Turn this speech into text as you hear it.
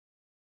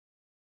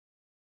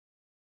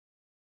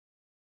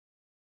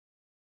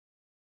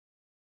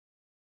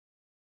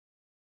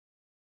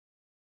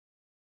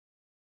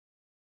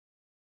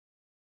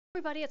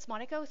Everybody, it's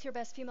Monica with your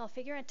best female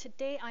figure, and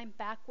today I'm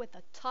back with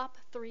the top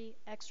 3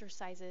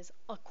 exercises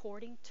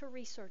according to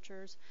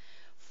researchers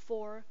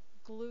for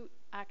glute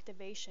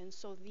activation.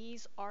 So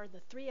these are the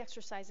 3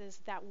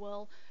 exercises that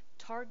will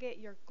target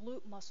your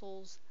glute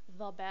muscles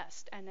the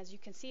best. And as you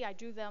can see, I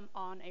do them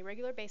on a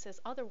regular basis.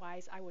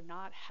 Otherwise, I would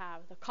not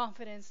have the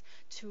confidence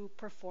to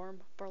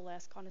perform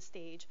burlesque on a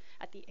stage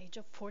at the age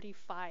of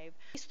 45.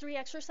 These 3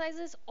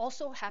 exercises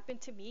also happen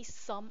to be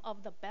some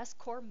of the best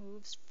core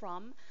moves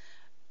from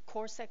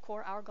Core Set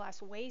Core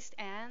Hourglass Waist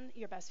and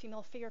your best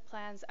female figure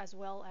plans, as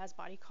well as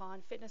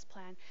bodycon fitness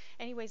plan.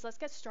 Anyways, let's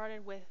get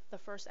started with the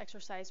first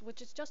exercise,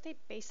 which is just a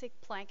basic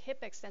plank hip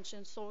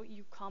extension. So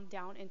you come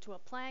down into a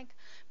plank,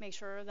 make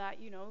sure that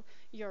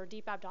your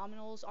deep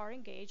abdominals are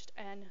engaged,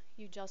 and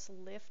you just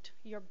lift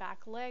your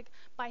back leg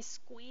by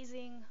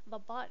squeezing the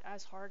butt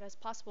as hard as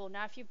possible.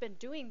 Now, if you've been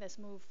doing this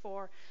move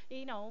for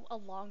a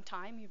long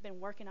time, you've been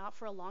working out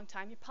for a long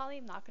time, you're probably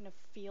not going to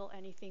feel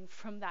anything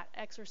from that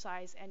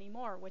exercise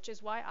anymore, which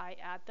is why I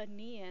add the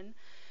knee in.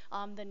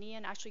 The knee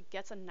in actually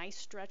gets a nice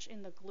stretch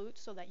in the glute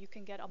so that you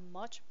can get a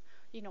much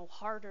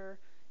harder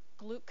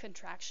glute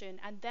contraction.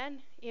 And then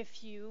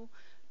if you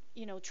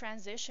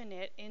transition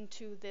it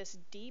into this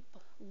deep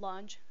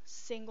lunge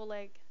single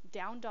leg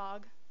down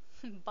dog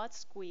butt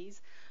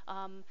squeeze,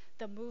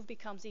 the move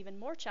becomes even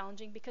more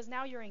challenging because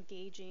now you're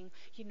engaging,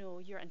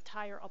 your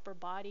entire upper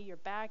body, your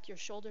back, your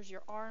shoulders,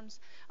 your arms,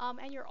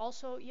 and you're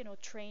also,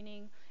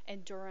 training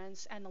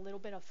endurance and a little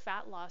bit of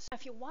fat loss.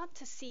 If you want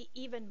to see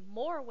even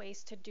more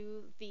ways to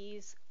do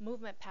these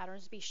movement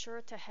patterns, be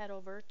sure to head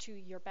over to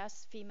your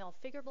best female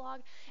figure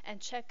blog and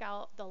check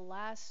out the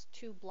last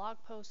 2 blog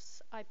posts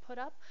I put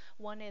up.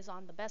 One is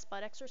on the best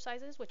butt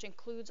exercises, which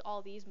includes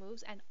all these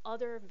moves and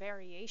other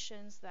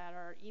variations that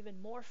are even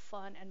more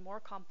fun and more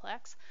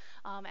complex.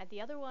 And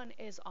the other one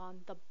is on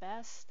the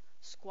best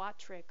squat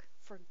trick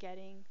for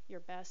getting your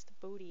best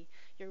booty.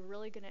 You're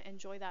really going to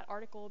enjoy that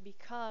article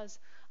because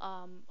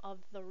of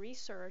the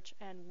research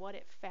and what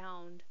it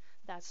found,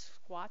 that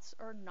squats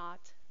are not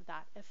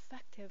that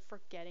effective for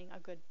getting a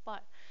good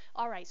butt.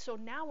 All right, so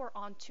now we're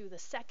on to the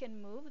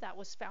second move that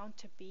was found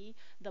to be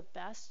the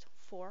best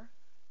for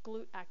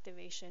glute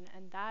activation,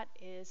 and that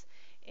is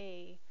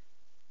a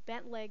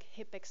bent leg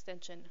hip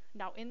extension.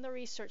 Now, in the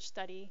research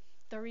study,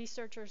 the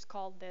researchers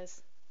called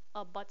this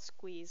a butt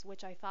squeeze,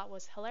 which I thought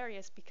was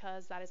hilarious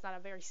because that is not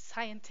a very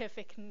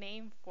scientific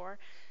name for,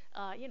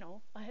 a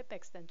hip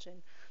extension.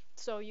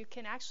 So you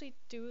can actually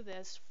do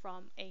this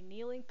from a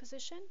kneeling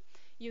position,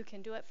 you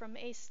can do it from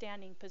a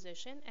standing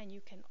position, and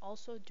you can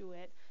also do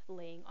it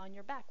laying on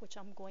your back, which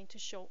I'm going to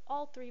show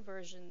all 3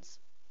 versions.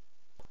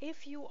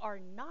 If you are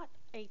not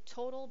a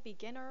total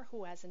beginner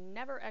who has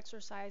never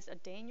exercised a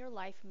day in your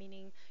life,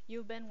 meaning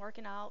you've been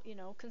working out,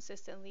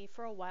 consistently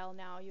for a while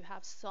now, you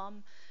have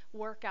some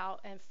workout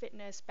and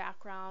fitness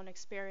background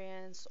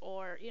experience,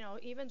 or,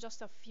 even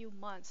just a few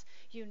months,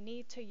 you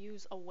need to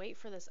use a weight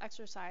for this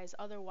exercise.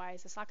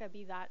 Otherwise, it's not going to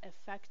be that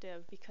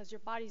effective because your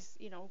body's,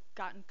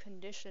 gotten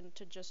conditioned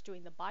to just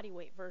doing the body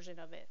weight version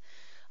of it.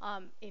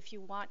 If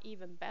you want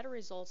even better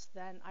results,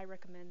 then I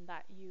recommend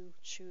that you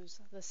choose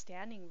the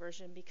standing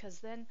version because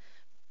then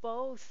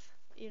both,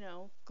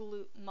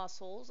 glute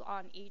muscles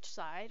on each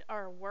side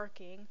are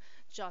working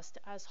just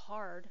as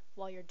hard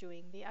while you're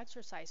doing the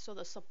exercise. So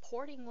the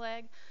supporting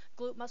leg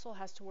glute muscle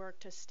has to work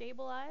to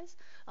stabilize,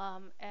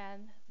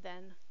 and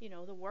then,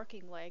 the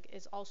working leg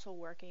is also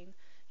working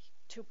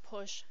to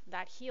push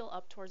that heel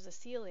up towards the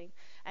ceiling.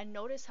 And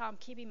notice how I'm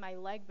keeping my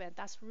leg bent.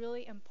 That's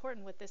really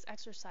important with this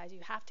exercise. You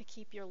have to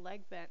keep your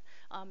leg bent.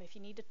 If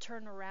you need to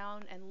turn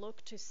around and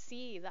look to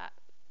see that,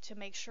 to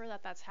make sure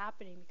that that's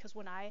happening, because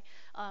when I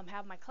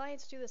have my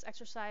clients do this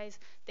exercise,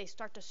 they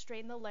start to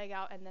straighten the leg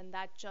out, and then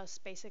that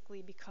just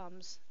basically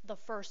becomes the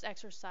first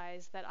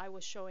exercise that I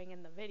was showing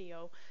in the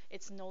video.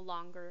 It's no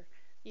longer,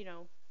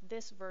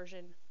 this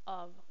version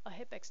of a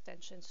hip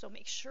extension. So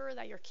make sure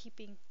that you're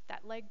keeping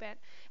that leg bent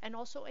and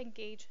also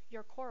engage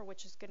your core,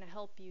 which is going to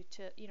help you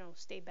to,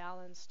 stay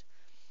balanced.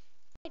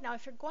 Now,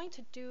 if you're going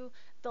to do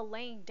the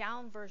laying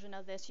down version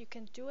of this, you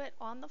can do it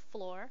on the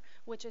floor,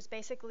 which is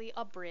basically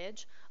a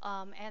bridge.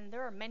 And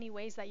there are many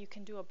ways that you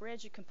can do a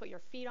bridge. You can put your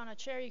feet on a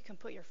chair, you can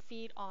put your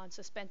feet on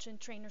suspension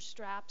trainer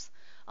straps.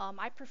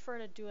 I prefer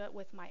to do it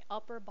with my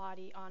upper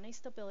body on a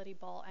stability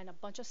ball and a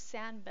bunch of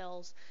sand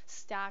bells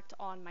stacked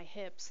on my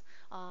hips.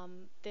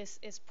 This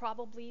is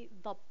probably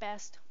the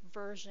best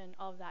version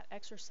of that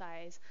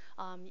exercise.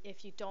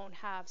 If you don't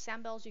have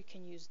sand bells, you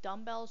can use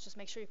dumbbells. Just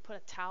make sure you put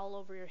a towel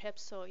over your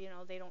hips so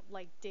they don't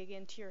like dig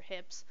into your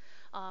hips,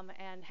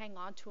 and hang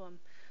on to them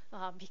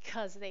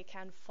because they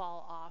can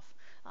fall off.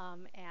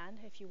 And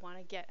if you want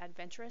to get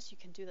adventurous, you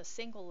can do the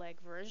single leg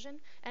version.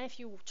 And if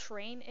you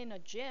train in a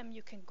gym,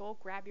 you can go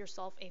grab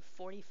yourself a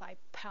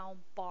 45-pound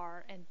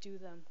bar and do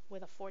them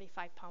with a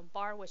 45-pound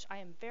bar, which I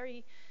am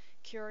very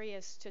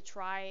curious to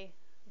try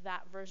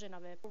that version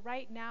of it.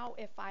 Right now,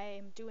 if I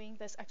am doing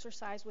this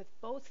exercise with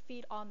both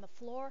feet on the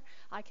floor,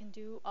 I can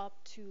do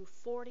up to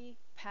 40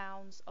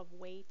 pounds of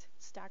weight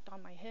stacked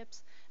on my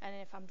hips. And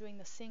if I'm doing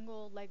the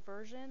single leg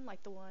version,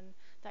 like the one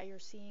that you're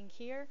seeing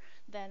here,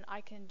 then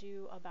I can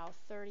do about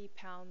 30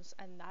 pounds,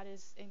 and that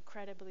is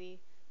incredibly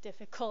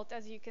difficult,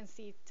 as you can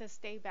see, to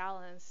stay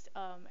balanced,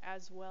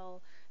 as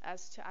well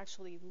as to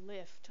actually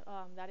lift.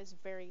 That is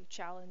very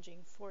challenging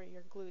for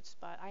your glutes,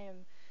 but I am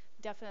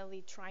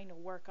definitely trying to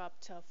work up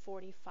to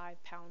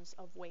 45 pounds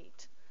of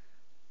weight.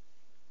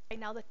 Right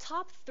now, the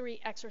top 3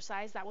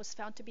 exercise that was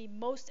found to be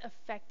most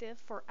effective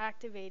for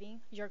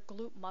activating your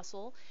glute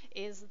muscle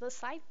is the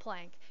side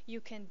plank. You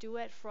can do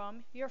it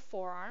from your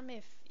forearm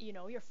if you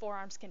know your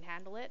forearms can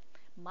handle it.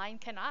 Mine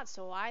cannot,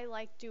 so I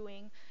like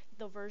doing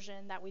the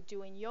version that we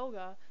do in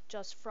yoga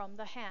just from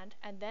the hand,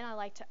 and then I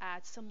like to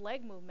add some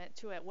leg movement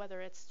to it,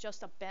 whether it's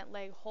just a bent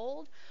leg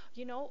hold,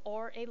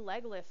 or a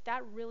leg lift.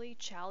 That really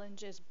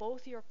challenges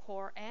both your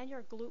core and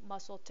your glute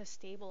muscle to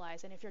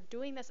stabilize. And if you're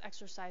doing this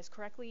exercise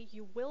correctly,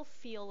 you will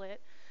feel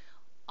it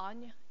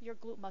on your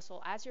glute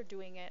muscle as you're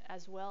doing it,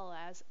 as well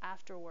as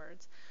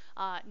afterwards.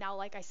 Now,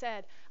 like I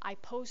said, I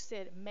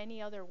posted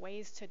many other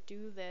ways to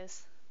do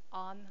this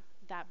on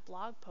that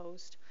blog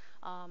post.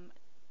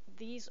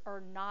 These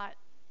are not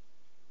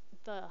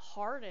the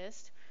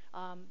hardest,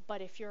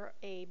 but if you're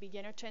a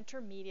beginner to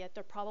intermediate,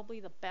 they're probably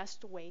the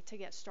best way to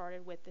get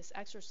started with this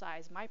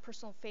exercise. My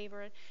personal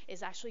favorite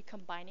is actually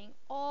combining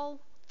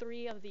all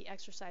 3 of the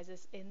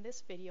exercises in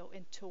this video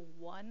into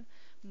one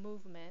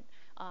movement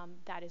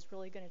that is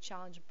really going to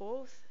challenge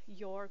both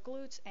your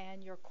glutes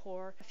and your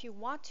core. If you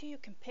want to, you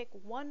can pick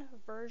one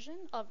version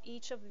of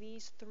each of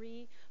these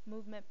 3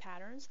 movement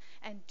patterns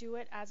and do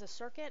it as a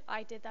circuit.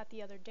 I did that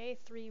the other day,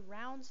 3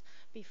 rounds.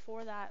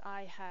 Before that,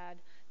 I had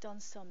done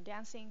some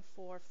dancing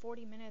for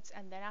 40 minutes,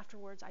 and then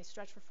afterwards I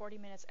stretched for 40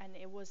 minutes, and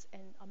it was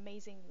an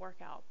amazing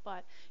workout.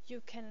 But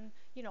you can,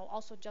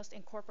 also just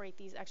incorporate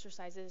these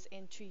exercises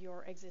into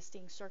your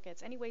existing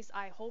circuits. Anyways,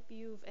 I hope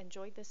you've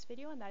enjoyed this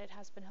video and that it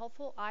has been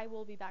helpful. I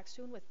will be back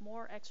soon with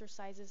more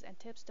exercises and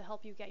tips to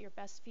help you get your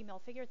best female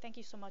figure. Thank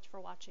you so much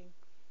for watching.